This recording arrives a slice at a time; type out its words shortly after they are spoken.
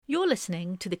You're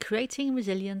listening to the Creating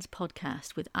Resilience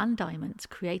podcast with Anne Diamond,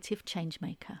 creative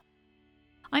changemaker.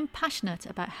 I'm passionate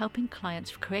about helping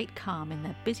clients create calm in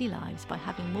their busy lives by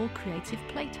having more creative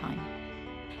playtime.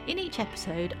 In each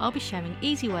episode, I'll be sharing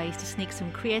easy ways to sneak some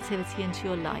creativity into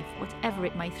your life, whatever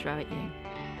it may throw at you.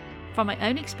 From my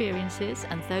own experiences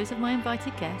and those of my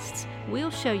invited guests,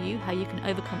 we'll show you how you can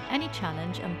overcome any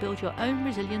challenge and build your own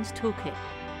resilience toolkit.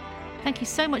 Thank you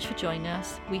so much for joining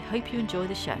us. We hope you enjoy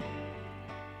the show.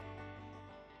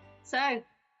 So,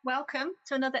 welcome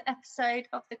to another episode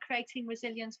of the Creating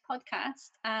Resilience podcast,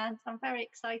 and I'm very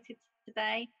excited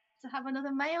today to have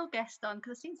another male guest on,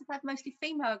 because I seem to have had mostly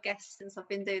female guests since I've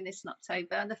been doing this in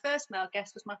October, and the first male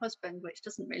guest was my husband, which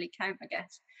doesn't really count, I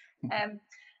guess.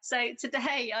 So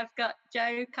today I've got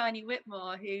Joe Carney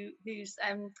Whitmore, who's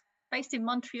based in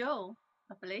Montreal,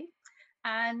 I believe,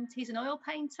 and he's an oil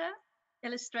painter,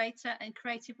 illustrator and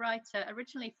creative writer,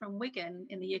 originally from Wigan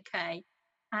in the UK.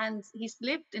 And he's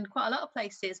lived in quite a lot of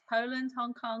places: Poland,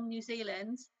 Hong Kong, New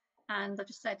Zealand, and I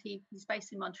just said he's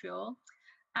based in Montreal.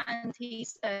 And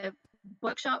he's a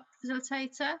workshop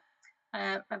facilitator,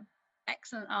 an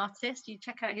excellent artist. You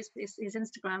check out his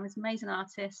Instagram; he's an amazing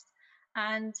artist.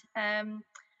 And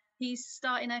he's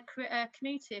starting a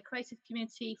community, a creative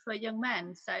community for young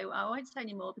men. So I won't say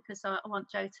any more because I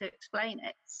want Joe to explain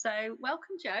it. So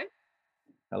welcome, Joe.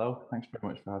 Hello, thanks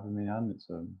very much for having me, Anne. It's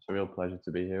a real pleasure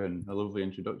to be here and a lovely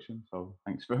introduction. So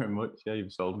thanks very much. Yeah,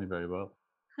 you've sold me very well.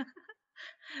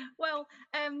 Well,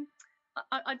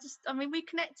 we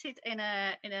connected in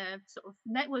a sort of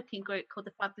networking group called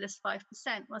the Fabulous 5%,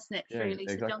 wasn't it? Through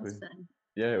Lisa Johnson.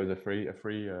 Yeah, it was a free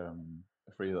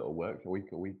little a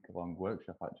week long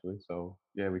workshop actually. So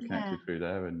yeah, we connected through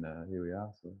there, and here we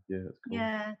are. So yeah, that's cool.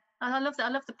 Yeah, and I love that. I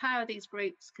love the power of these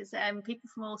groups, because people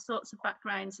from all sorts of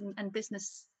backgrounds and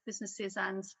businesses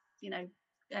and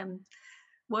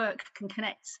work can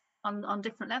connect on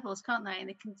different levels, can't they? And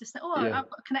they can just say, I've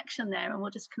got a connection there, and we'll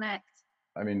just connect.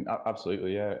 I mean,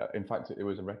 absolutely, yeah. In fact, it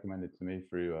was recommended to me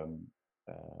through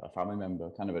a family member,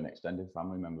 kind of an extended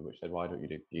family member, which said, "Why don't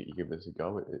you give this a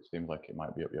go? It seems like it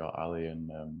might be up your alley."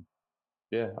 And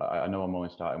I know I'm only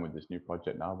starting with this new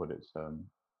project now, but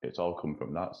it's all come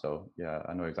from that. So yeah,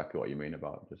 I know exactly what you mean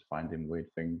about just finding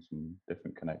weird things and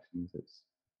different connections. It's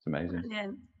amazing.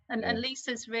 Brilliant. And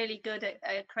Lisa's really good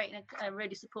at creating a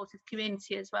really supportive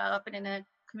community as well. I've been in a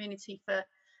community for a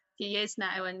few years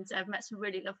now, and I've met some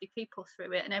really lovely people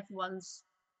through it, and everyone's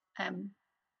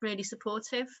really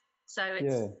supportive. So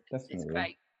it's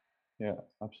great. Yeah,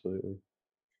 absolutely.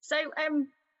 So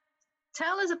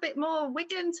tell us a bit more.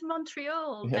 Wigan to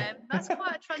Montreal. That's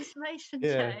quite a transformation,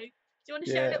 Joe. Do you want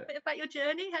to share a little bit about your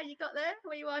journey, how you got there,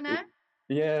 where you are now?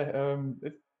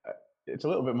 It's a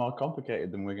little bit more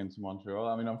complicated than Wigan to Montreal.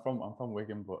 I mean, I'm from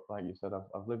Wigan, but like you said,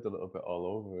 I've lived a little bit all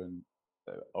over. And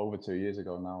over 2 years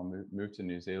ago now, I moved to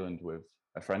New Zealand with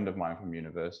a friend of mine from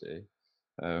university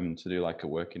to do like a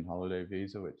working holiday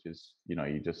visa, which is,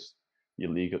 you're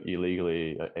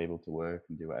legally able to work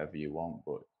and do whatever you want,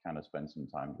 but kind of spend some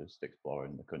time just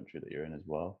exploring the country that you're in as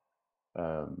well.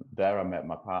 There I met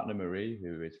my partner Marie,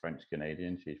 who is French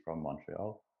Canadian. She's from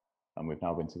Montreal, and we've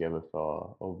now been together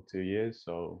for over 2 years.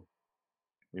 So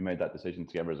we made that decision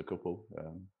together as a couple,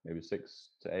 maybe 6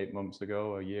 to 8 months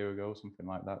ago, a year ago, something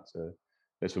like that. So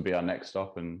this would be our next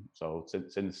stop, and so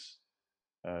since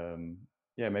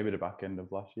maybe the back end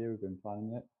of last year we've been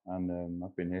planning it, and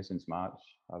I've been here since March.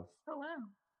 Oh wow!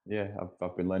 Yeah,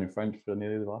 I've been learning French for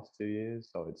nearly the last 2 years,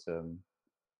 so it's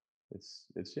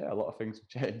a lot of things have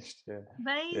changed.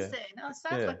 Amazing. Oh,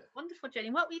 sounds like a wonderful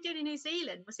journey. What were you doing in New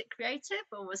Zealand? Was it creative,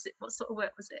 or what sort of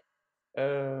work was it?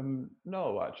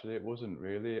 No, actually it wasn't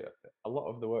really. A lot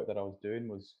of the work that I was doing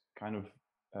was kind of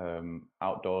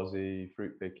outdoorsy,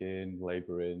 fruit picking,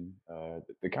 labouring,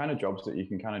 the kind of jobs that you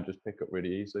can kind of just pick up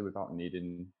really easily without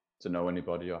needing to know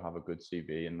anybody or have a good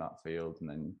CV in that field, and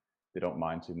then they don't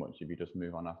mind too much if you just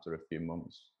move on after a few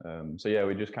months.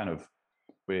 We just kind of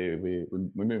we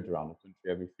moved around the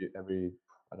country every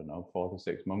I don't know, 4 to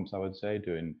 6 months, I would say,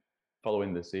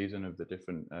 following the season of the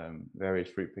different various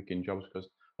fruit picking jobs, because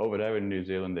over there in New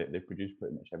Zealand they produce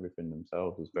pretty much everything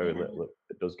themselves. There's very little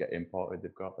that does get imported.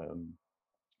 They've got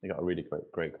a really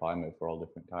great climate for all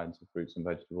different kinds of fruits and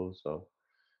vegetables. So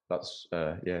that's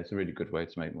it's a really good way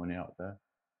to make money out there.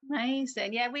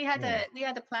 Amazing. Yeah, we had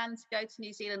a plan to go to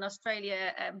New Zealand,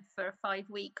 Australia for a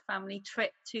 5-week family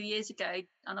trip 2 years ago,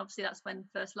 and obviously that's when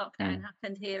first lockdown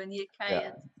happened here in the UK.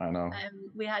 Yeah, I know.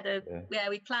 We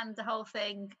planned the whole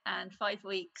thing, and 5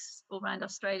 weeks all around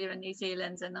Australia and New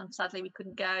Zealand, and sadly we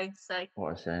couldn't go. So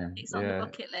what a shame. It's on the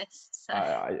bucket list. So.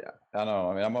 I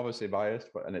know. I mean, I'm obviously biased,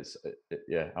 but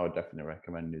I would definitely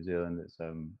recommend New Zealand.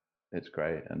 it's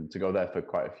great, and to go there for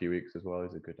quite a few weeks as well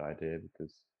is a good idea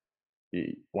because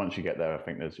once you get there, I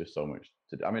think there's just so much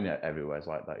to do. I mean, yeah, everywhere's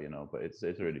like that, but it's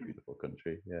a really beautiful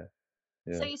country. Yeah,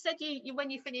 So yeah. you said you when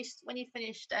you finished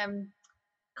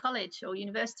college or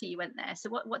university, you went there. So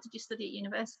what did you study at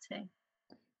university?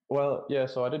 Well, yeah.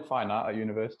 So I did fine art at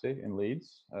university in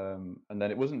Leeds, and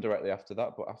then it wasn't directly after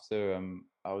that, but after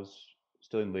I was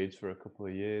still in Leeds for a couple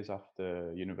of years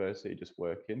after university, just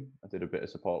working. I did a bit of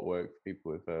support work for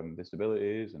people with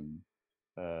disabilities, and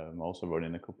also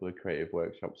running a couple of creative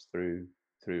workshops through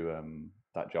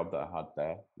that job that I had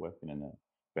there, working in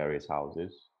various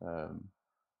houses.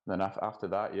 Then after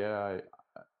that, yeah,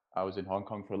 I was in Hong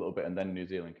Kong for a little bit, and then New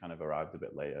Zealand kind of arrived a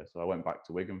bit later. So I went back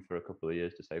to Wigan for a couple of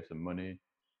years to save some money,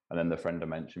 and then the friend I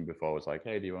mentioned before was like,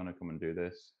 "Hey, do you want to come and do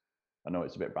this? I know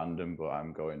it's a bit random, but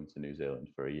I'm going to New Zealand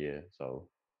for a year, so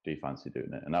do you fancy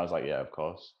doing it?" And I was like, "Yeah, of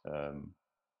course."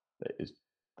 It is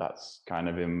That's kind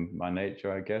of in my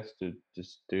nature, I guess, to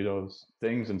just do those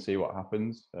things and see what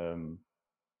happens.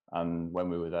 And when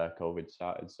we were there, COVID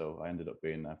started, so I ended up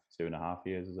being there for 2.5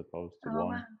 years as opposed to Oh one.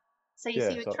 wow. So Yeah,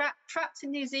 you were so trapped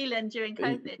in New Zealand during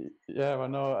COVID. yeah, I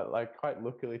know, like quite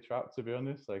luckily trapped, to be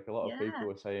honest. Like a lot of people Yeah.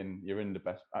 were saying you're in the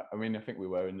best. I mean, I think we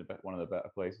were in one of the better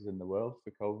places in the world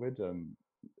for COVID.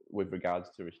 With regards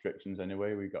to restrictions,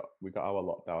 anyway, we got our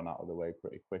lockdown out of the way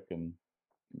pretty quick, and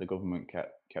the government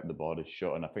kept the borders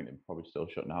shut, and I think they're probably still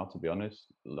shut now. To be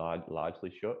honest,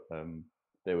 largely shut.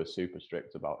 They were super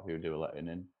strict about who they were letting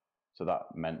in, so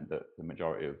that meant that the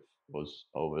majority of us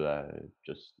over there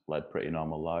just led pretty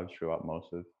normal lives throughout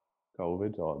most of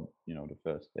COVID, or the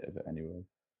first bit of it anyway.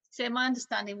 So my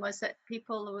understanding was that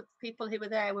people who were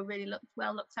there were really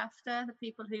well looked after. The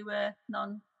people who were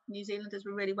non-New Zealanders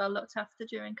were really well looked after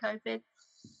during COVID.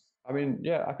 I mean,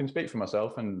 yeah, I can speak for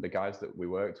myself and the guys that we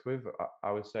worked with.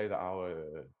 I would say that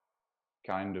our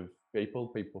kind of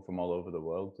people from all over the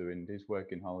world doing these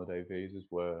working holiday visas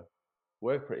were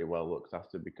pretty well looked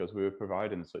after because we were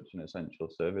providing such an essential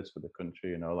service for the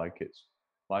country.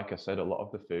 Like I said, a lot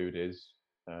of the food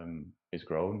is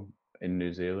grown in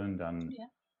New Zealand, and Yeah.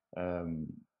 um,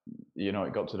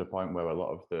 it got to the point where a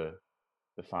lot of the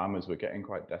farmers were getting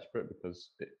quite desperate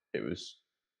because it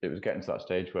was getting to that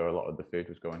stage where a lot of the food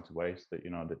was going to waste. That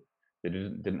they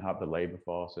didn't have the labour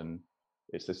force, and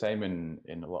it's the same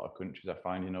in a lot of countries. I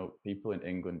find people in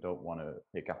England don't want to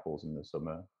pick apples in the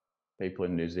summer. People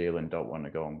in New Zealand don't want to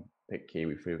go and pick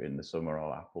kiwi fruit in the summer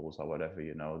or apples or whatever.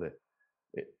 That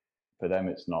it for them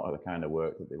it's not the kind of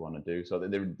work that they want to do. So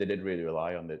they did really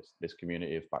rely on this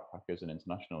community of backpackers and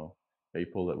international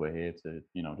people that were here to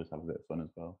just have a bit of fun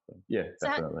as well. So yeah,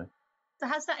 definitely. So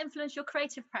has that influenced your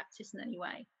creative practice in any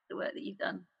way, the work that you've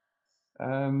done?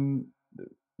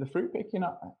 The fruit picking,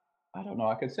 I don't know.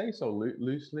 I could say so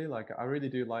loosely. Like I really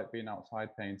do like being outside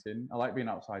painting. I like being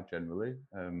outside generally.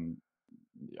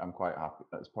 I'm quite happy.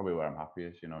 That's probably where I'm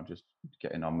happiest. Just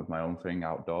getting on with my own thing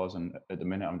outdoors. And at the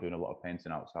minute, I'm doing a lot of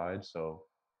painting outside. So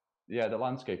yeah, the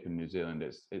landscape in New Zealand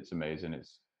it's amazing.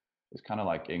 It's kind of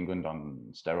like England on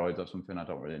steroids or something. I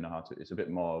don't really know how to. It's a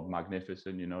bit more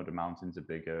magnificent. The mountains are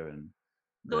bigger and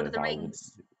Lord the of the valley.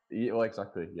 Rings. Yeah, well,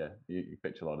 exactly. Yeah, you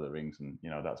picture Lord of the Rings, and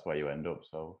that's where you end up.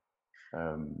 So,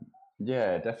 um,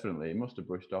 yeah, definitely, it must have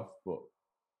brushed off, but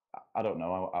I don't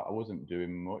know. I wasn't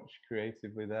doing much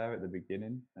creatively there at the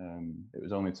beginning. It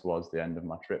was only towards the end of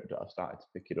my trip that I started to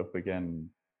pick it up again.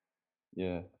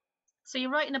 Yeah. So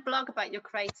you're writing a blog about your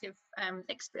creative,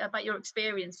 about your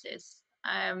experiences,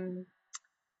 and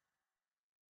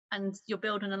you're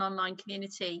building an online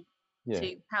community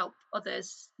to help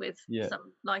others with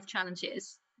some life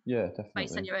challenges. Yeah, definitely.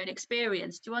 Based on your own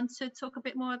experience. Do you want to talk a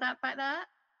bit more about that?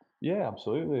 Yeah,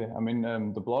 absolutely. I mean,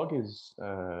 the blog is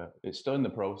it's still in the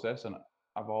process, and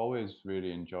I've always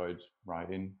really enjoyed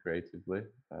writing creatively.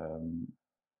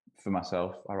 For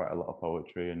myself, I write a lot of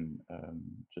poetry and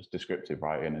just descriptive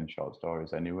writing and short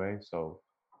stories anyway. So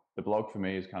the blog for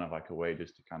me is kind of like a way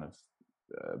just to kind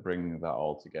of bring that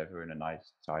all together in a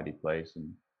nice, tidy place,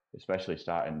 and especially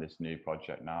starting this new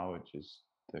project now, which is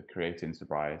the Creating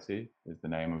Sobriety is the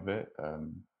name of it.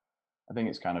 I think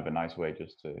it's kind of a nice way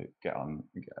just to get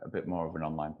a bit more of an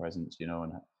online presence,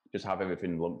 and just have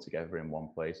everything lumped together in one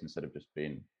place instead of just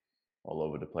being all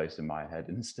over the place in my head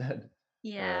instead.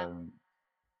 Yeah.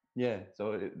 Yeah.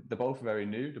 So they're both very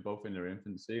new. They're both in their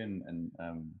infancy, and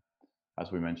as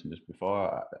we mentioned just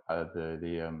before,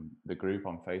 the group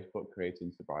on Facebook,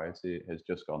 Creating Sobriety, has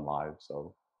just gone live.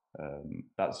 So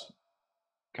that's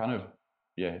kind of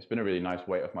it's been a really nice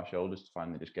weight off my shoulders to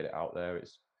finally just get it out there.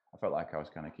 I felt like I was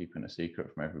kind of keeping a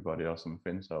secret from everybody or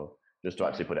something. So just to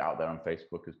actually put it out there on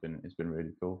Facebook has been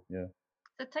really cool. Yeah.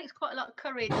 So it takes quite a lot of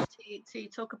courage to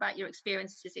talk about your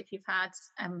experiences if you've had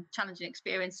challenging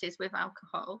experiences with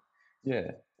alcohol.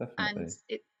 Yeah, And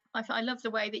definitely. I love the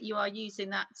way that you are using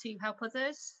that to help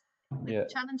others with Yeah,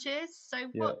 challenges. So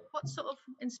yeah. what sort of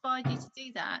inspired you to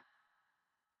do that?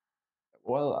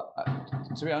 Well,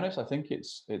 to be honest, I think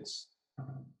it's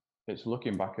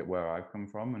looking back at where I've come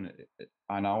from, and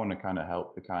I now want to kind of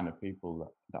help the kind of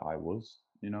people that I was,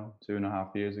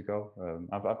 2.5 years ago.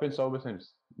 I've been sober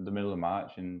since the middle of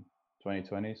March in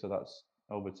 2020, so that's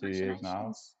over 2 years now.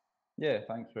 Congratulations. Yeah,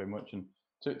 thanks very much. And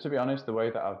to be honest, the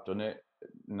way that I've done it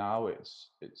now, it's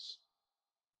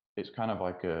kind of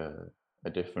like a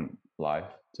different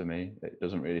life to me. It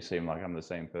doesn't really seem like I'm the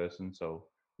same person, so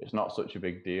it's not such a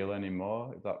big deal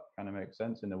anymore. If that kind of makes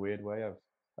sense in a weird way.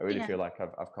 I really Yeah. feel like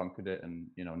I've conquered it, and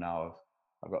now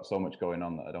I've got so much going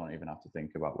on that I don't even have to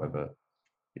think about whether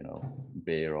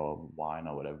beer or wine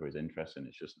or whatever is interesting.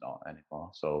 It's just not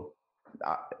anymore. So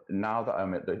now that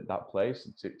I'm at that place,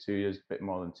 2 years, a bit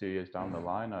more than 2 years down the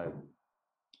line, I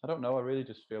don't know. I really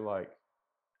just feel like,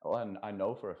 well, and I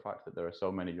know for a fact that there are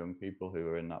so many young people who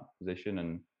are in that position,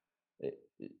 and it,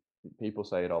 people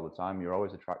say it all the time. You're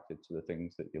always attracted to the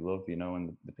things that you love,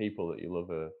 and the people that you love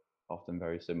are often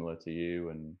very similar to you.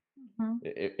 And Mm-hmm.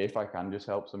 if I can just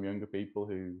help some younger people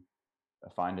who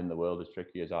are finding the world as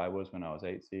tricky as I was when I was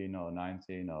 18 or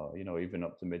 19, or even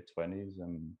up to mid-20s,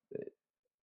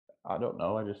 I don't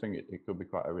know. I just think it could be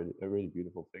quite a really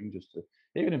beautiful thing. Just to,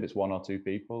 even if it's one or two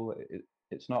people,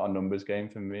 it's not a numbers game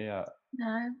for me.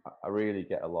 No. I really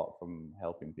get a lot from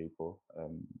helping people.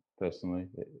 Personally,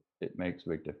 it makes a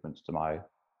big difference to my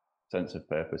sense of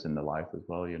purpose in the life as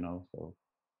well. So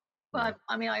Well,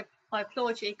 yeah, I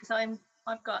applaud you because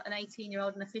I've got an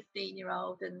 18-year-old and a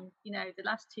 15-year-old, and the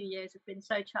last 2 years have been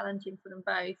so challenging for them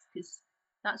both because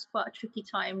that's quite a tricky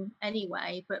time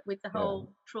anyway. But with the yeah,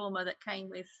 whole trauma that came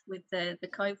with the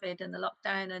COVID and the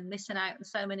lockdown and missing out on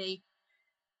so many,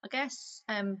 I guess,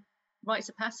 rites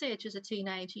of passage as a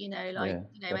teenager, like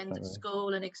yeah, end of definitely.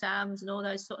 school and exams and all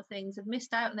those sort of things, have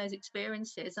missed out on those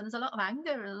experiences, and there's a lot of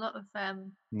anger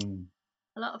and Mm,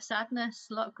 a lot of sadness,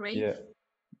 a lot of grief, yeah,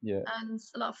 yeah, and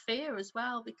a lot of fear as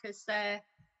well because they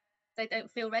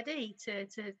don't feel ready to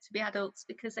be adults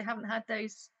because they haven't had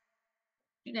those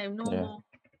yeah. normal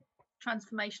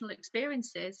transformational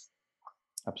experiences.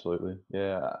 Absolutely.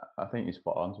 Yeah, I think you're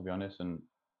spot on, to be honest. And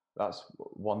that's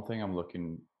one thing I'm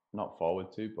looking not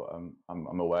forward to, but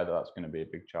I'm aware that that's going to be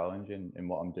a big challenge in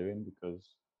what I'm doing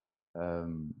because,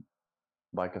 um,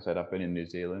 like I said, I've been in New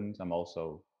Zealand. I'm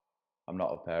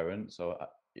not a parent, so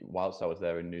whilst I was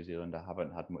there in New Zealand, I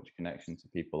haven't had much connection to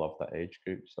people of that age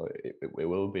group. So it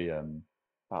will be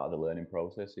part of the learning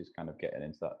process is kind of getting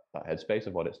into that headspace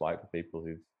of what it's like for people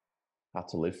who've had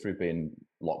to live through being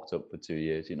locked up for 2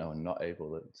 years, and not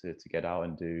able to get out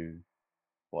and do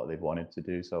what they've wanted to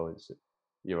do. So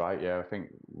you're right. Yeah, I think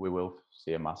we will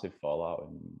see a massive fallout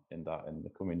in that in the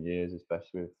coming years,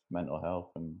 especially with mental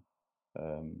health and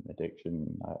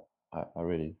addiction. I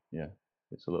really, yeah,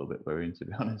 it's a little bit worrying to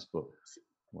be honest, but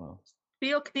well, For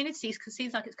your communities, because it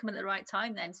seems like it's coming at the right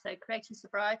time then. So creating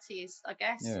sobriety is, I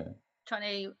guess, yeah,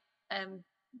 trying to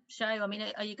show. I mean,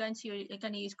 are you going to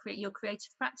use your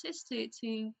creative practice to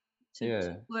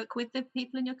yeah. work with the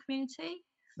people in your community?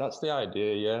 That's the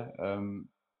idea. Yeah.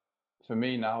 For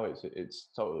me now, it's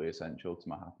totally essential to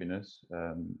my happiness.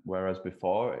 Whereas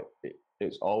before,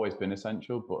 it's always been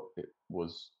essential, but it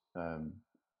was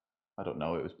I don't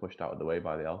know, it was pushed out of the way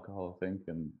by the alcohol, I think,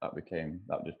 and that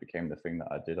just became the thing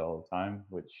that I did all the time.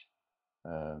 Which,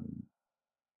 um,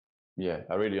 yeah,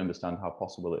 I really understand how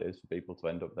possible it is for people to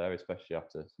end up there, especially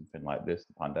after something like this,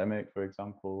 the pandemic, for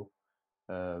example.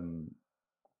 Um,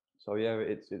 so yeah,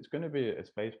 it's going to be a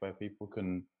space where people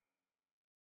can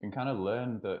kind of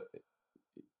learn that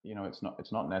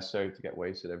it's not necessary to get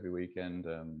wasted every weekend.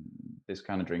 This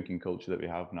kind of drinking culture that we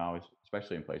have now,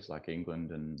 especially in places like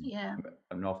England Yeah.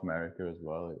 and North America as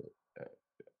well,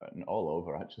 and all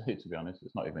over actually. To be honest,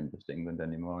 it's not even just England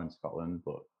anymore in Scotland.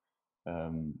 But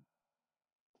um,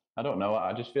 I don't know.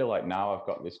 I just feel like now I've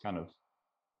got this kind of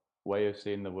way of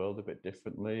seeing the world a bit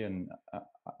differently, and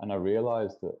I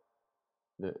realise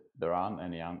that there aren't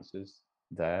any answers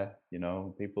there.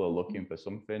 People are looking for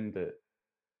something that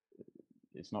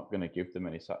it's not going to give them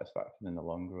any satisfaction in the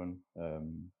long run.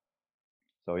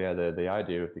 So yeah, the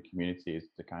idea of the community is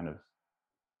to kind of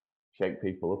shake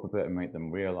people up a bit and make them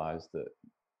realize that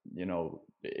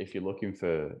if you're looking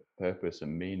for purpose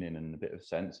and meaning and a bit of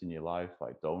sense in your life,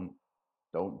 like don't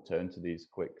turn to these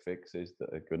quick fixes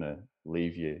that are going to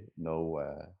leave you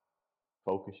nowhere.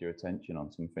 Focus your attention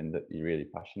on something that you're really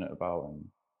passionate about,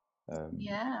 and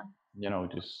Yeah.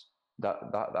 just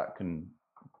that can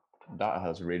that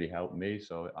has really helped me.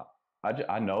 So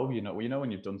I know,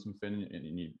 when you've done something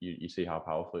and you see how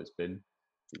powerful it's been,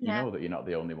 you Yeah. know that you're not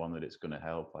the only one that it's going to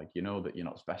help. Like, you know that you're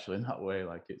not special in that way.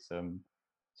 Like, it's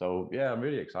so yeah, I'm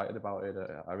really excited about it.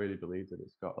 I really believe that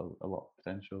it's got a lot of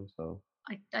potential. So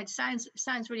It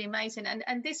sounds really amazing,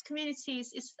 and this community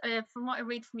is from what I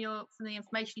read from the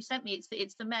information you sent me,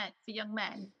 it's the men, for young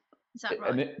men. Is that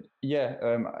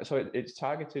right? So it's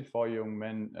targeted for young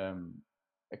men,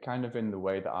 kind of in the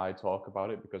way that I talk about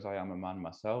it, because I am a man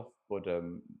myself. But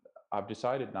I've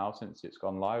decided now, since it's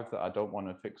gone live, that I don't want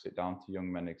to fix it down to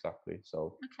young men exactly.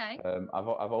 So Okay.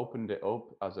 I've opened it up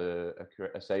as a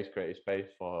safe creative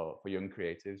space for young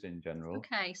creatives in general.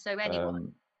 Okay, so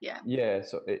anyone. Yeah. Yeah,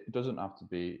 so it doesn't have to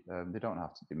be. They don't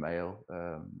have to be male.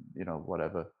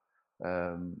 Whatever.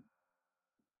 Um,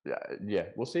 yeah,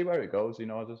 we'll see where it goes.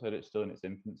 As I said, it's still in its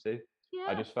infancy.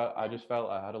 I Yeah. just felt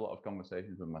I had a lot of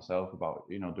conversations with myself about,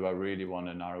 do I really want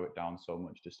to narrow it down so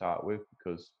much to start with?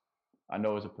 Because I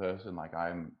know, as a person, like,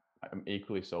 I'm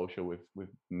equally social with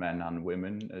men and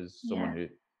women, as someone who,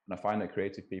 and I find that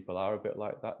creative people are a bit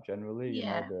like that generally.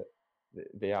 Yeah. That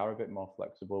they are a bit more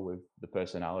flexible with the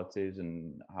personalities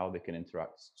and how they can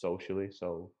interact socially.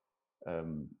 So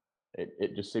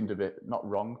it just seemed a bit not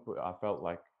wrong, but I felt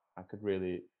like I could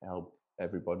really help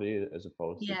everybody as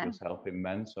opposed to just helping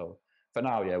men. So for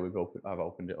now, yeah, I've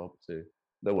opened it up to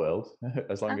the world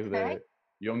as long as they're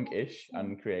youngish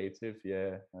and creative.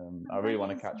 Yeah, I really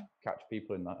want to catch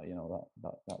people in that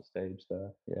that stage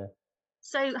there. Yeah.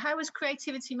 So how has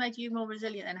creativity made you more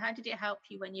resilient, and how did it help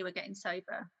you when you were getting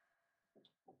sober?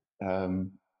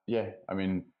 Yeah, I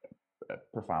mean,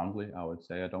 profoundly, I would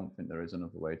say. I don't think there is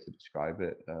another way to describe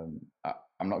it.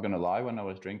 I'm not going to lie, when I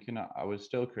was drinking, I was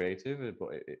still creative, but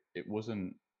it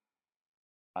wasn't.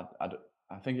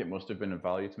 I think it must have been of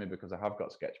value to me because I have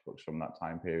got sketchbooks from that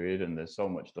time period, and there's so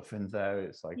much stuff in there.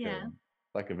 It's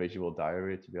like a visual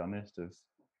diary, to be honest. Of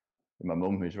my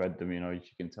mum, who's read them,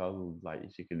 she can tell, like,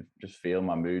 she can just feel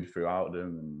my mood throughout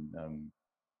them, and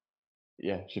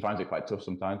yeah, she finds it quite tough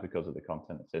sometimes because of the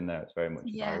content that's in there. It's very much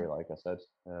a diary, like I said.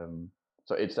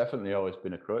 So it's definitely always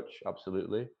been a crutch,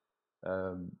 absolutely.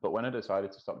 But when I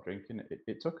decided to stop drinking,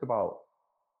 it took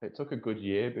a good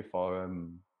year before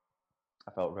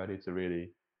I felt ready to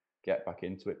really get back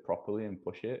into it properly and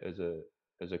push it as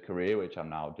a career, which I'm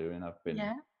now doing. I've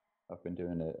been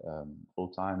doing it full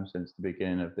time since the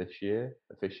beginning of this year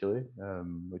officially,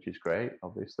 which is great,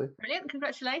 obviously. Brilliant!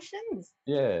 Congratulations.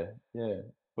 Yeah.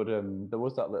 But there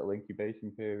was that little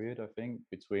incubation period, I think,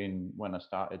 between when I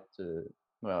stopped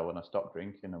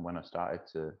drinking and when I started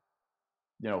to,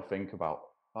 think about,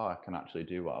 oh, I can actually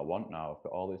do what I want now. I've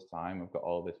got all this time, I've got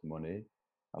all this money,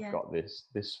 I've got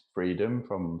this freedom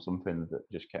from something that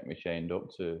just kept me chained up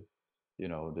to,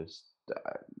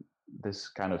 this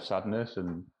kind of sadness.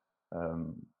 And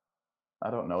I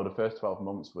don't know, the first 12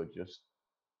 months were just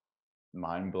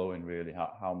mind blowing, really,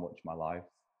 how much my life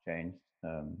changed,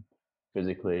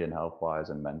 physically and health wise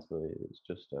and mentally. It's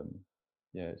just,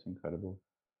 yeah, it's incredible.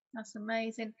 That's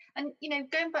amazing. And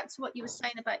going back to what you were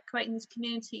saying about creating this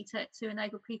community to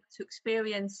enable people to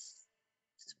experience,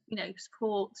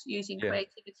 support using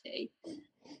creativity.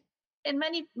 In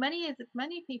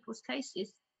many people's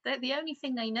cases, the only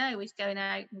thing they know is going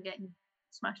out and getting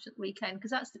smashed at the weekend,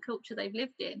 because that's the culture they've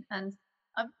lived in. And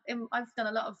I've done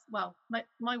a lot of,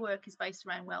 my work is based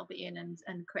around well-being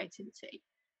and creativity.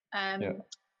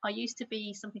 I used to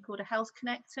be something called a health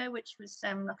connector, which was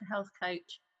like a health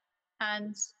coach.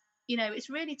 And it's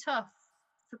really tough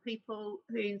for people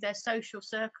who their social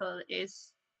circle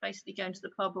is basically going to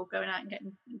the pub or going out and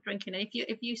getting drinking. And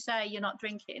if you say you're not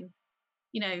drinking,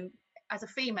 as a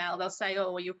female, they'll say,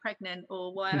 "Oh, well, you're pregnant,"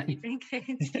 or "Why aren't you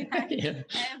drinking?"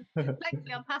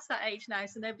 Thankfully, I'm past that age now,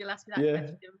 so nobody will ask me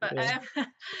that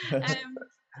question.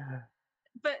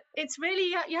 But it's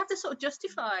really, you have to sort of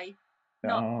justify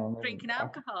not drinking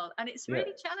alcohol, and it's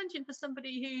really challenging for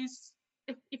somebody who's,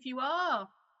 if you are,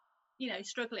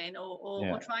 struggling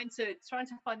or trying to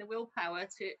find the willpower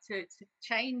to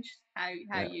change how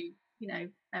you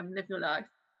live your life.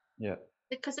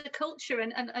 Because the culture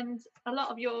and a lot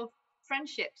of your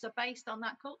friendships are based on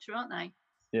that culture, aren't they?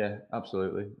 Yeah,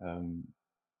 absolutely.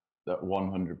 That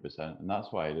 100%, and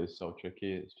that's why it is so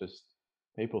tricky. It's just,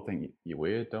 people think you're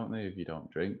weird, don't they, if you don't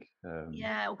drink?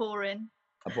 Or boring.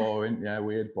 Boring, yeah,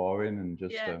 weird, boring, and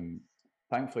just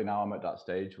thankfully now I'm at that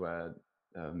stage where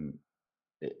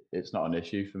it's not an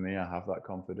issue for me. I have that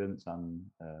confidence, and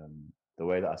the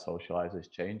way that I socialize has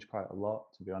changed quite a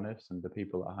lot, to be honest, and the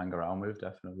people that I hang around with,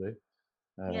 definitely.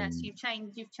 Yes, you've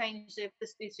changed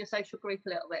your social group a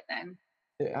little bit then.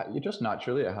 You just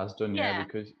naturally it has done, yeah, Yeah,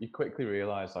 because you quickly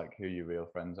realize like who your real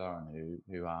friends are and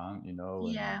who aren't, you know.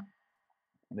 And yeah,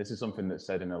 this is something that's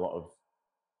said in a lot of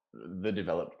the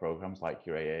developed programs like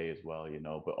your AA as well, you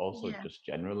know, but also yeah, just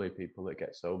generally people that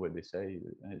get sober, they say,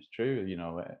 and it's true, you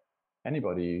know,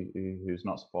 anybody who's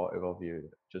not supportive of you,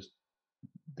 just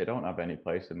they don't have any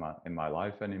place in my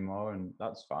life anymore, and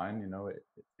that's fine, you know.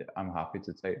 I'm happy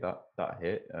to take that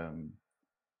hit,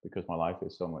 because my life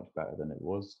is so much better than it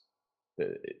was.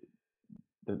 The,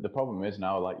 the problem is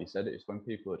now, like you said, it's when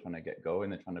people are trying to get going,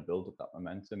 they're trying to build up that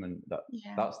momentum, and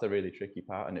yeah, that's the really tricky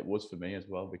part. And it was for me as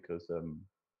well because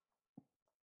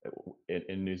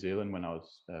in New Zealand when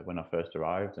I first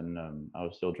arrived, and I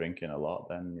was still drinking a lot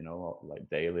then, you know, like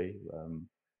daily.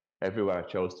 Everywhere I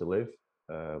chose to live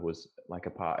was like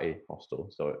a party hostel.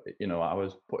 So you know, I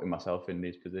was putting myself in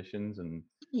these positions, and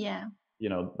yeah, you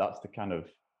know, that's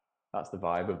the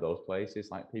vibe of those places.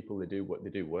 Like people, they do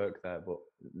work there, but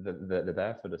they're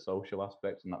there for the social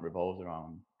aspects, and that revolves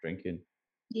around drinking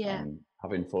yeah, and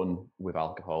having fun with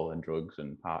alcohol and drugs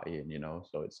and partying. You know,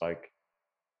 so it's like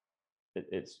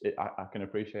I can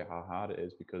appreciate how hard it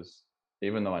is because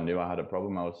even though I knew I had a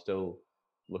problem, I was still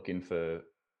looking for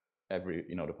every,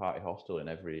 you know, the party hostel in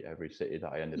every city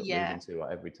that I ended up yeah. moving to, or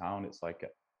every town. It's like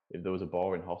if there was a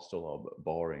boring hostel, or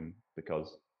boring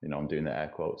because, you know, I'm doing the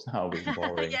air quotes now, but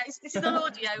boring. Yeah, this is on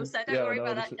audio, so don't Yeah, I worry know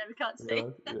about this. that. Yeah, we can't You see.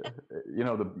 know, you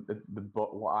know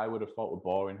what I would have thought were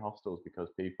boring hostels because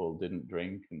people didn't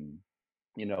drink and,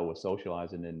 you know, were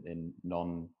socializing in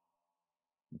non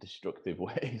destructive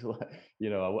ways. Like, you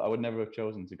know, I would never have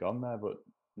chosen to gone there, but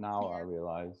now I Yeah,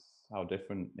 realize how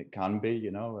different it can be.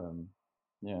 You know,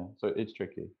 yeah. So it's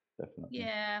tricky, definitely.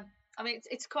 yeah. I mean,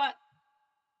 it's quite.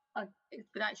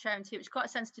 Without sharing too, it's quite a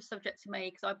sensitive subject to me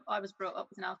because I was brought up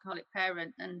with an alcoholic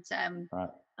parent and Right.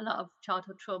 a lot of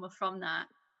childhood trauma from that.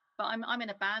 But I'm in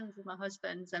a band with my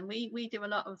husband, and we do a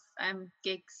lot of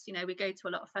gigs. You know, we go to a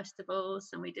lot of festivals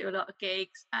and we do a lot of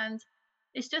gigs, and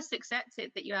it's just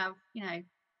accepted that you have, you know,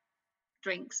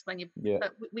 drinks when you. Yeah.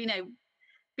 But we know,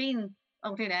 being,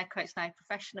 I'm doing air quotes now,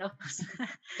 professionals.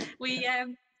 we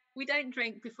we don't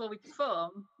drink before we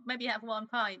perform. Maybe have one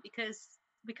pint because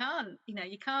we can't. You know,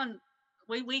 you can't.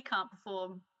 We can't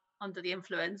perform under the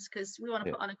influence because we want to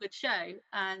Yeah. put on a good show.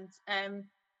 And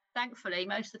thankfully,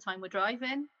 most of the time we're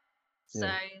driving. So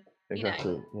Yeah. you know,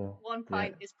 Exactly. Yeah. one Yeah.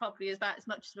 pint is probably about as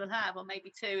much as we'll have, or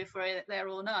maybe two if we're there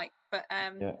all night. But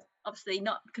Yeah. obviously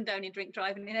not condoning drink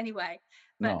driving in any way.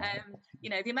 But No. you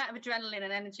know, the amount of adrenaline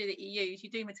and energy that you use, you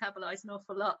do metabolize an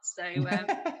awful lot. So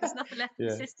there's nothing left in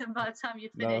the Yeah. system by the time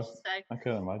you're No. finished. So I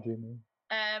can imagine.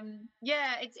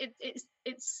 yeah,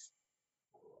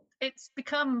 it's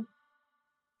become,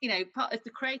 you know, part of the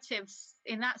creatives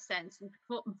in that sense, and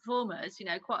performers. You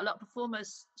know, quite a lot of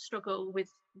performers struggle with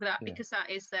that Yeah. because that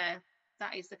is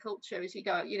the culture. As you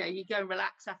go, you know, you go and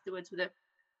relax afterwards with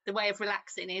the way of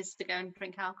relaxing is to go and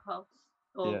drink alcohol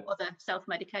or Yeah. other self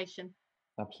medication.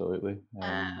 Absolutely.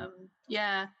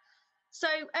 Yeah. So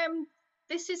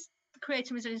this is the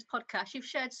Creative Resilience podcast. You've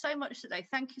shared so much today.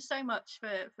 Thank you so much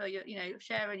for your, you know,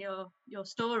 sharing your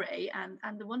story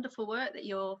and the wonderful work that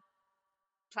you're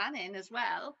planning as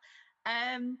well.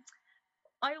 Um,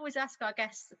 I always ask our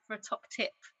guests for a top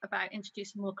tip about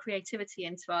introducing more creativity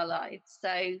into our lives, so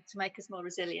to make us more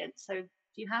resilient. So,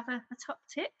 do you have a top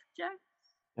tip, Joe?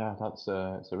 Yeah. That's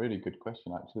it's a really good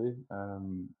question actually.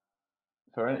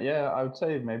 Yeah, I would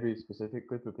say maybe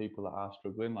specifically for people that are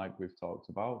struggling, like we've talked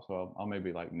about. So I'll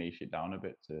maybe like niche it down a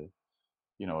bit to,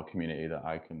 you know, a community that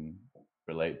I can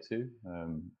relate to.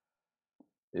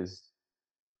 Is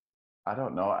I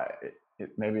don't know.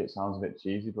 Maybe it sounds a bit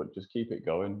cheesy, but just keep it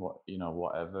going. What, you know,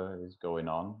 whatever is going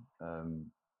on,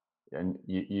 and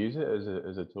use it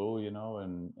as a tool. You know,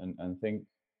 and think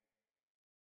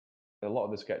a lot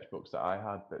of the sketchbooks that I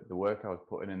had, the work I was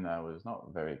putting in there was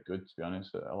not very good, to be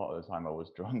honest. A lot of the time I was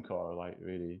drunk or like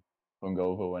really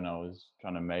hungover when I was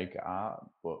trying to make art,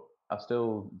 but I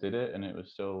still did it, and it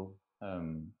was still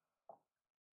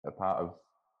a part of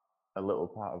a little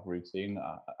part of routine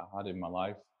that I had in my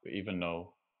life, even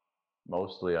though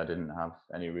mostly I didn't have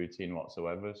any routine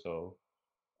whatsoever. So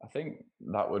I think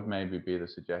that would maybe be the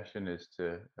suggestion, is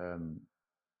to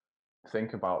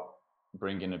think about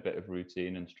bringing a bit of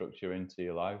routine and structure into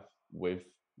your life with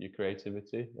your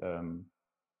creativity.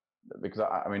 Because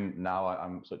I mean, now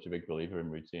I'm such a big believer in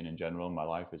routine in general. My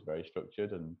life is very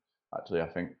structured, and actually, I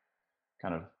think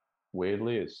kind of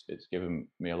weirdly, it's given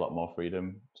me a lot more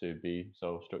freedom to be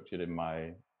so structured in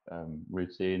my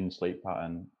routine, sleep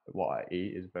pattern. What I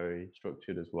eat is very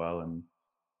structured as well, and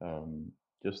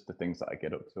just the things that I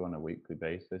get up to on a weekly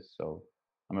basis. So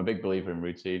I'm a big believer in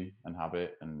routine and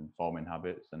habit and forming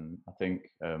habits. And I think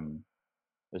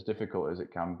as difficult as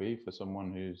it can be for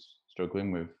someone who's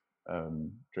struggling with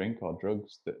drink or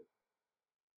drugs, that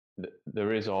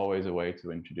there is always a way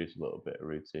to introduce a little bit of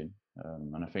routine.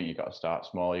 And I think you got to start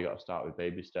small. You got to start with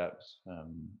baby steps. I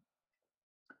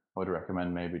would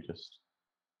recommend maybe just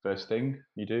first thing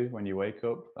you do when you wake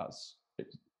up.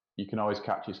 You can always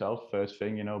catch yourself first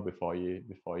thing, before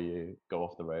you go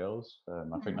off the rails.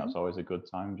 I think that's always a good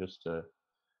time just to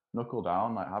knuckle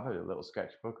down, like have a little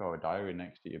sketchbook or a diary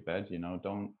next to your bed.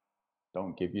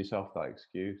 Don't give yourself that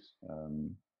excuse.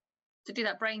 To do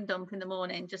that brain dump in the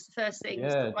morning, just the first thing,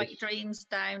 write your dreams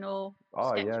down or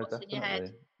sketch what's in your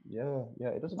head. Yeah,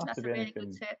 it doesn't have to be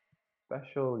anything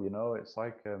special. It's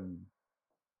like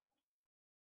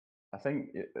I think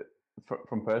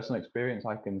from personal experience,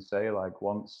 I can say like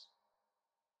once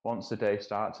the day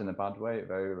starts in a bad way, it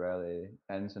very rarely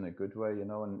ends in a good way.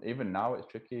 And even now it's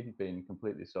tricky being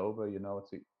completely sober.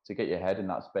 To get your head in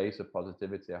that space of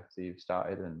positivity after you've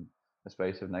started in a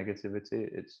space of negativity,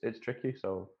 it's tricky.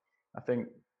 So I think,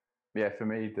 yeah, for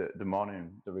me, the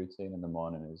routine in the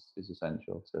morning is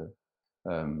essential to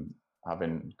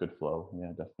having good flow.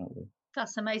 Yeah, definitely.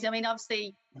 That's amazing. I mean,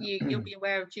 obviously, you'll be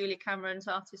aware of Julia Cameron's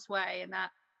Artist Way, and that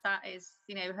is,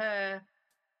 her.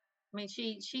 I mean,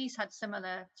 she had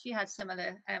similar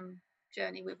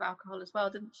journey with alcohol as well,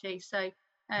 didn't she? So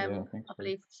I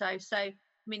believe so. So I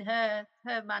mean, her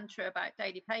mantra about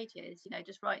daily pages,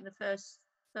 just writing the first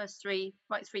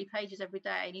write 3 pages every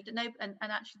day, and you don't know, and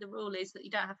actually the rule is that you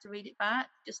don't have to read it back,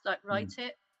 just like write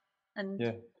it, and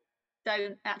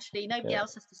don't actually, nobody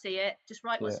else has to see it, just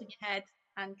write what's in your head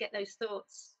and get those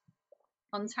thoughts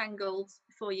untangled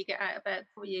before you get out of bed,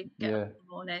 before you get up in the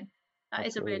morning. That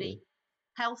is a really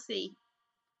healthy,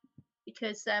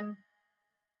 because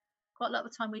quite a lot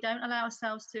of the time we don't allow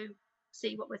ourselves to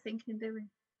see what we're thinking, do we?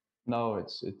 No,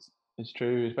 it's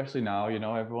true, especially now.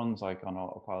 Everyone's like on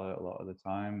autopilot a lot of the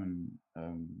time,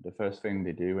 and the first thing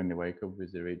they do when they wake up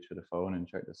is they reach for the phone and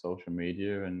check the social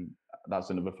media. And that's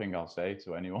another thing I'll say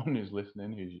to anyone who's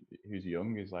listening, who's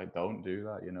young, is like, don't do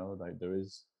that. Like there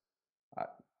is,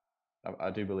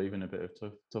 I do believe in a bit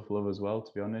of tough love as well,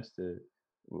 to be honest,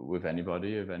 with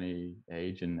anybody of any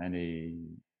age and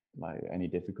any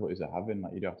difficulties they're having.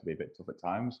 Like you do have to be a bit tough at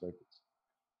times. Like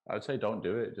I would say, don't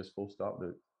do it. Just full stop.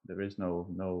 There is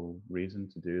no reason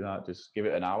to do that. Just give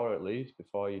it an hour at least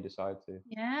before you decide to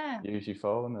use your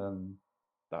phone.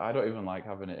 I don't even like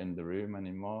having it in the room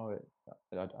anymore.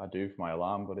 I do for my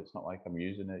alarm, but it's not like I'm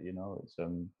using it.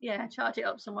 It's charge it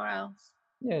up somewhere else.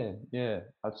 Yeah.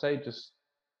 I'd say just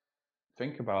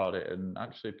think about it and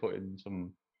actually put in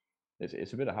some.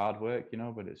 It's a bit of hard work,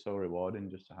 but it's so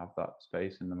rewarding just to have that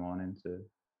space in the morning to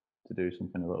do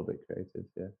something a little bit creative.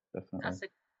 Yeah, definitely.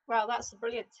 That's a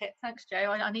brilliant tip. Thanks,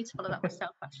 Joe. I need to follow that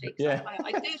myself, actually.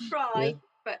 I do try,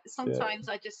 but sometimes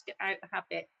I just get out of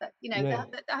habit. But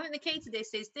I think the key to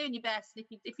this is doing your best.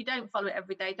 If you don't follow it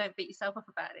every day, don't beat yourself up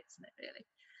about it, isn't it? Really?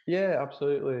 Yeah,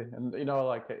 absolutely. And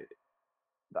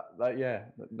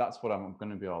that's what I'm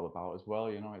going to be all about as well.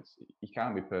 You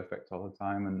can't be perfect all the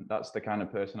time, and that's the kind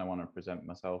of person I want to present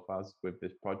myself as with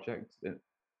this project.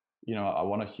 I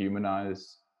want to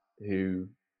humanize who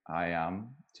I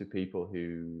am to people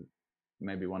who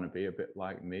maybe want to be a bit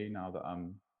like me now that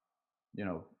I'm,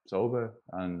 sober.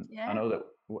 And I know that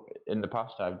in the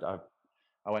past I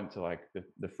went to like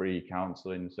the free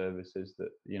counselling services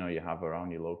that you have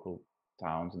around your local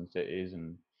towns and cities,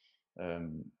 and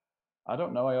I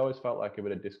don't know. I always felt like a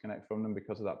bit of disconnect from them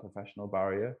because of that professional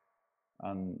barrier.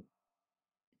 And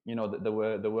there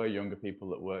were younger people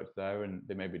that worked there, and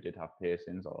they maybe did have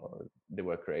piercings, or they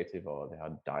were creative, or they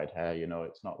had dyed hair.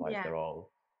 It's not like they're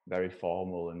all very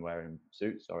formal and wearing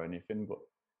suits or anything, but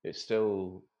it's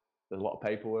still, there's a lot of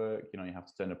paperwork. You have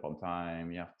to turn up on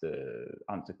time. You have to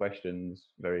answer questions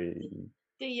very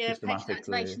do your patient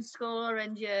activation score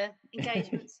and your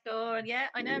engagement score, and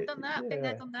I know I've done that. Been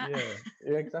there, done that.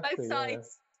 Yeah, exactly. Both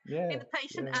sides. In the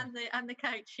patient and the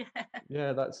coach.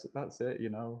 That's it.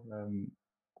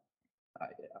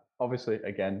 Obviously,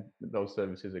 again, those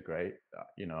services are great.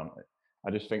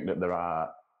 I just think that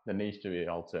there needs to be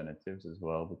alternatives as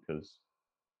well, because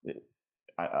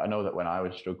I know that when I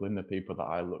was struggling, the people that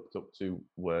I looked up to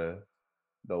were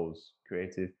those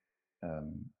creative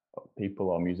people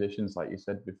or musicians, like you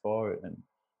said before, and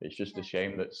it's just a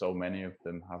shame that so many of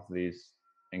them have these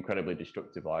incredibly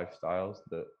destructive lifestyles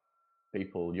that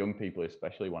young people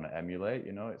especially, want to emulate.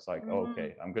 It's like,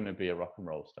 okay, I'm going to be a rock and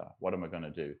roll star. What am I going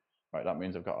to do? Right, that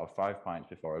means I've got to have 5 pints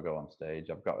before I go on stage.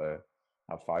 I've got to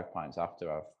have 5 pints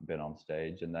after I've been on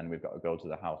stage, and then we've got to go to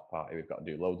the house party. We've got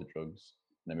to do loads of drugs,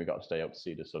 then we got to stay up to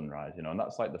see the sunrise, and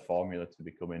that's like the formula to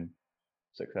becoming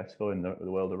successful in the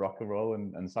world of rock and roll.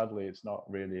 And sadly, it's not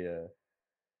really a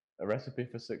recipe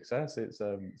for success. It's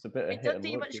a bit of It hit doesn't and do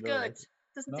you look, much good.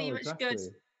 Doesn't do No, you much good.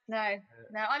 exactly. No.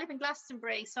 I live in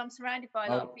Glastonbury, so I'm surrounded by a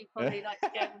lot of people who like to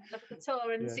go and look at the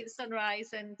tour and see the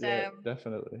sunrise. And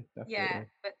definitely. Yeah,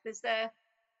 but there's a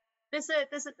we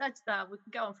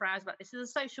can go on for hours about this. There's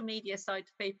a social media side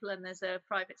to people, and there's a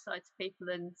private side to people.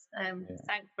 And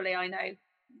thankfully, I know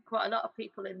quite a lot of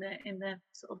people in the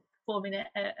sort of performing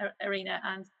arena.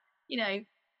 And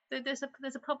there's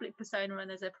a public persona and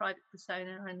there's a private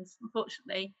persona. And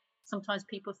unfortunately, sometimes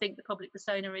people think the public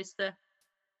persona is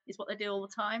what they do all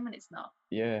the time, and it's not.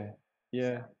 Yeah.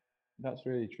 That's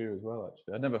really true as well.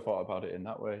 Actually, I never thought about it in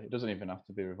that way. It doesn't even have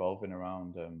to be revolving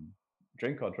around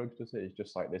drink or drugs, does it? It's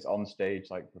just like this on stage,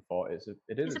 like before. It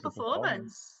is a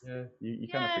performance. Yeah, you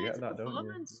kind of forget that, don't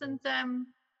you? And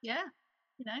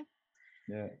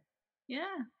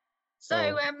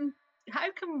So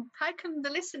how can the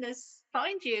listeners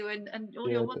find you and all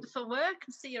your wonderful work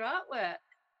and see your artwork?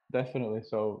 Definitely.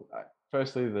 So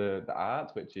firstly, the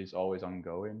art, which is always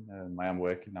ongoing. I am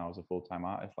working now as a full-time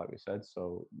artist, like we said.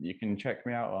 So you can check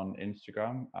me out on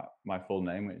Instagram at my full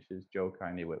name, which is Joe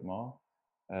Kiney Whitmore.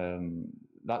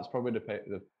 That's probably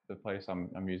the place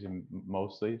I'm using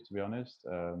mostly, to be honest.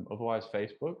 Otherwise,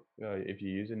 Facebook, if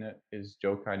you're using it, is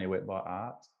Joe Kiney Whitmore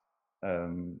Art.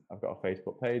 I've got a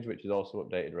Facebook page, which is also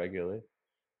updated regularly.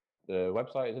 The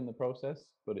website is in the process,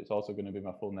 but it's also going to be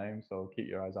my full name, so keep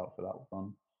your eyes out for that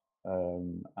one.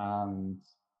 And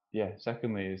yeah,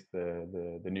 secondly is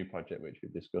the new project which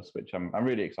we've discussed, which I'm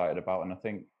really excited about. And I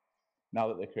think now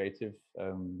that the creative,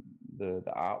 the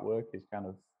artwork is kind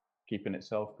of keeping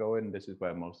itself going, this is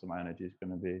where most of my energy is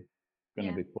going to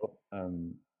be put.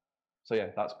 So yeah,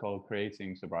 that's called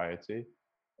Creating Sobriety.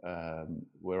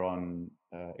 We're on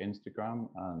Instagram,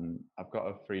 and I've got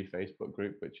a free Facebook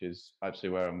group, which is actually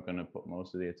where I'm going to put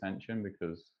most of the attention,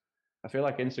 because I feel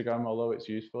like Instagram, although it's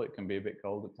useful, it can be a bit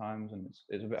cold at times, and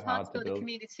it's a bit hard to build a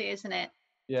community, isn't it?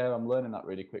 Yeah, I'm learning that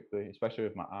really quickly, especially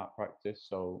with my art practice.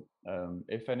 So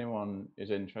if anyone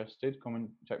is interested, come and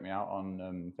check me out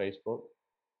on Facebook.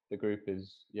 The group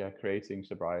is Creating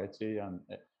Sobriety, and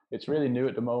it's really new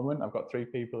at the moment. I've got 3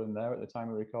 people in there at the time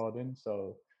of recording,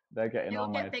 so they're getting all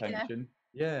my attention.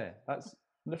 Yeah, that's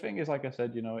the thing is, like I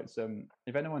said, it's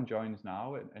if anyone joins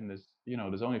now and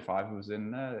there's only 5 of us in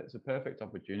there, it's a perfect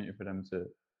opportunity for them to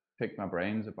pick my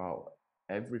brains about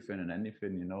everything and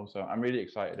anything, So I'm really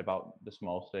excited about the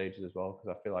small stages as well,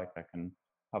 because I feel like I can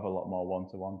have a lot more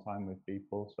one-to-one time with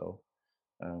people. So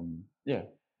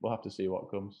we'll have to see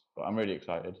what comes, but I'm really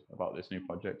excited about this new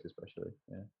project, especially.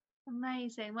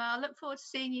 Amazing. Well, I look forward to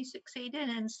seeing you succeeding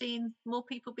and seeing more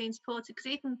people being supported, because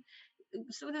even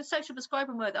with the social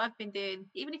prescribing work that I've been doing,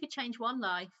 even if you change one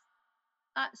life,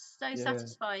 that's so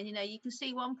satisfying. You can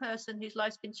see one person whose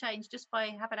life's been changed just by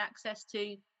having access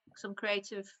to some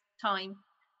creative time.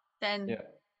 Then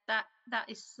that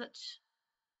is such,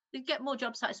 you get more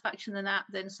job satisfaction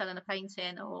than selling a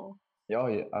painting or you know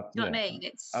what I mean?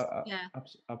 It's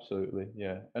absolutely,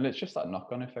 and it's just that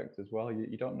knock-on effect as well.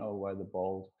 You don't know where the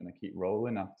ball's going to keep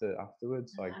rolling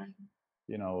afterwards. Like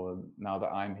now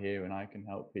that I'm here and I can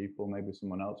help people, maybe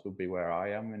someone else will be where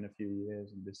I am in a few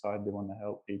years and decide they want to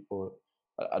help people.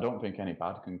 I don't think any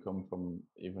bad can come from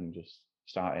even just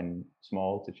starting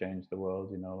small to change the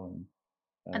world,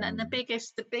 And then the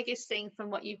biggest thing from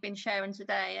what you've been sharing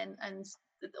today, and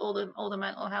all the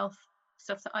mental health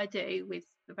stuff that I do with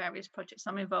the various projects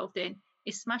I'm involved in,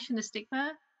 is smashing the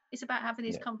stigma. It's about having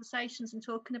these conversations and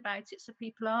talking about it, so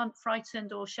people aren't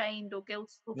frightened or shamed or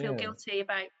feel guilty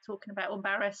about talking about, or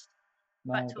embarrassed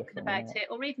about talking about it,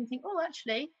 or even think, oh,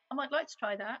 actually, I might like to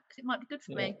try that because it might be good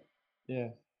for me. Yeah,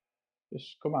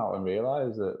 just come out and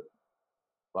realise that,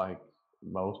 like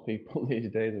most people these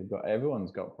days,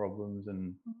 everyone's got problems,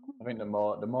 and I think the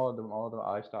more that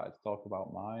I started to talk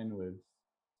about mine, with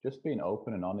just being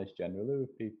open and honest generally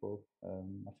with people,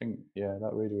 I think that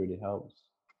really helps,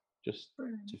 just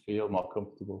to feel more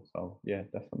comfortable. So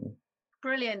definitely.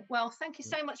 Brilliant. Well, thank you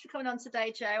so much for coming on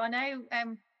today, Joe. I know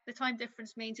the time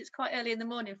difference means it's quite early in the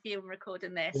morning for you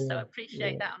recording this, so I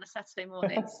appreciate that on a Saturday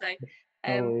morning. So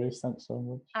no worries, thanks so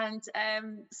much. And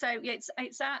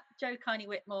it's at Joe Kiney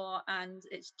Whitmore, and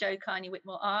it's Joe Kiney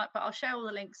Whitmore Art, but I'll share all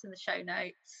the links in the show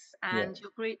notes, and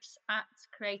your group's at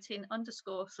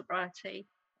Creating_Sobriety,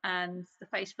 and the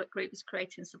Facebook group is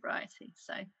Creating Sobriety.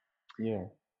 So 100%.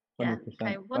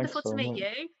 Okay, wonderful to meet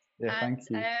you. Thank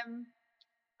you.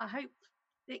 I hope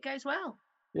it goes well.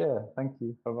 Thank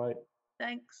you. Bye-bye.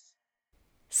 Thanks.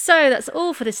 So that's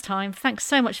all for this time. Thanks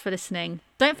so much for listening.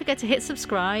 Don't forget to hit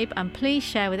subscribe and please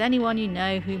share with anyone you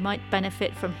know who might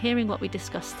benefit from hearing what we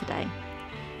discussed today.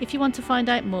 If you want to find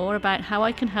out more about how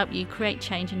I can help you create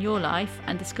change in your life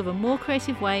and discover more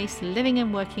creative ways to living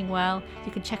and working well,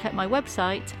 you can check out my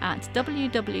website at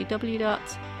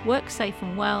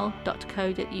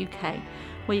www.worksafeandwell.co.uk,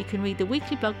 where you can read the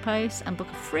weekly blog posts and book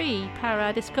a free Power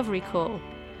Hour discovery call.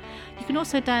 You can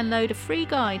also download a free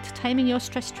guide to taming your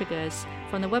stress triggers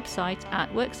from the website at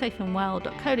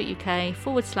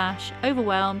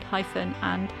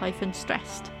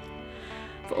worksafeandwell.co.uk/overwhelmed-and-stressed.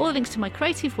 For all links to my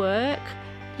creative work,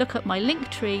 look up my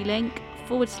Linktree link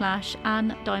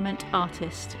 /Anne Diamond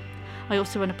Artist. I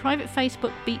also run a private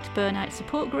Facebook Beat Burnout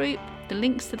support group. The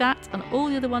links to that and all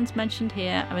the other ones mentioned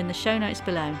here are in the show notes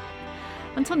below.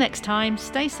 Until next time,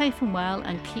 stay safe and well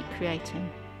and keep creating.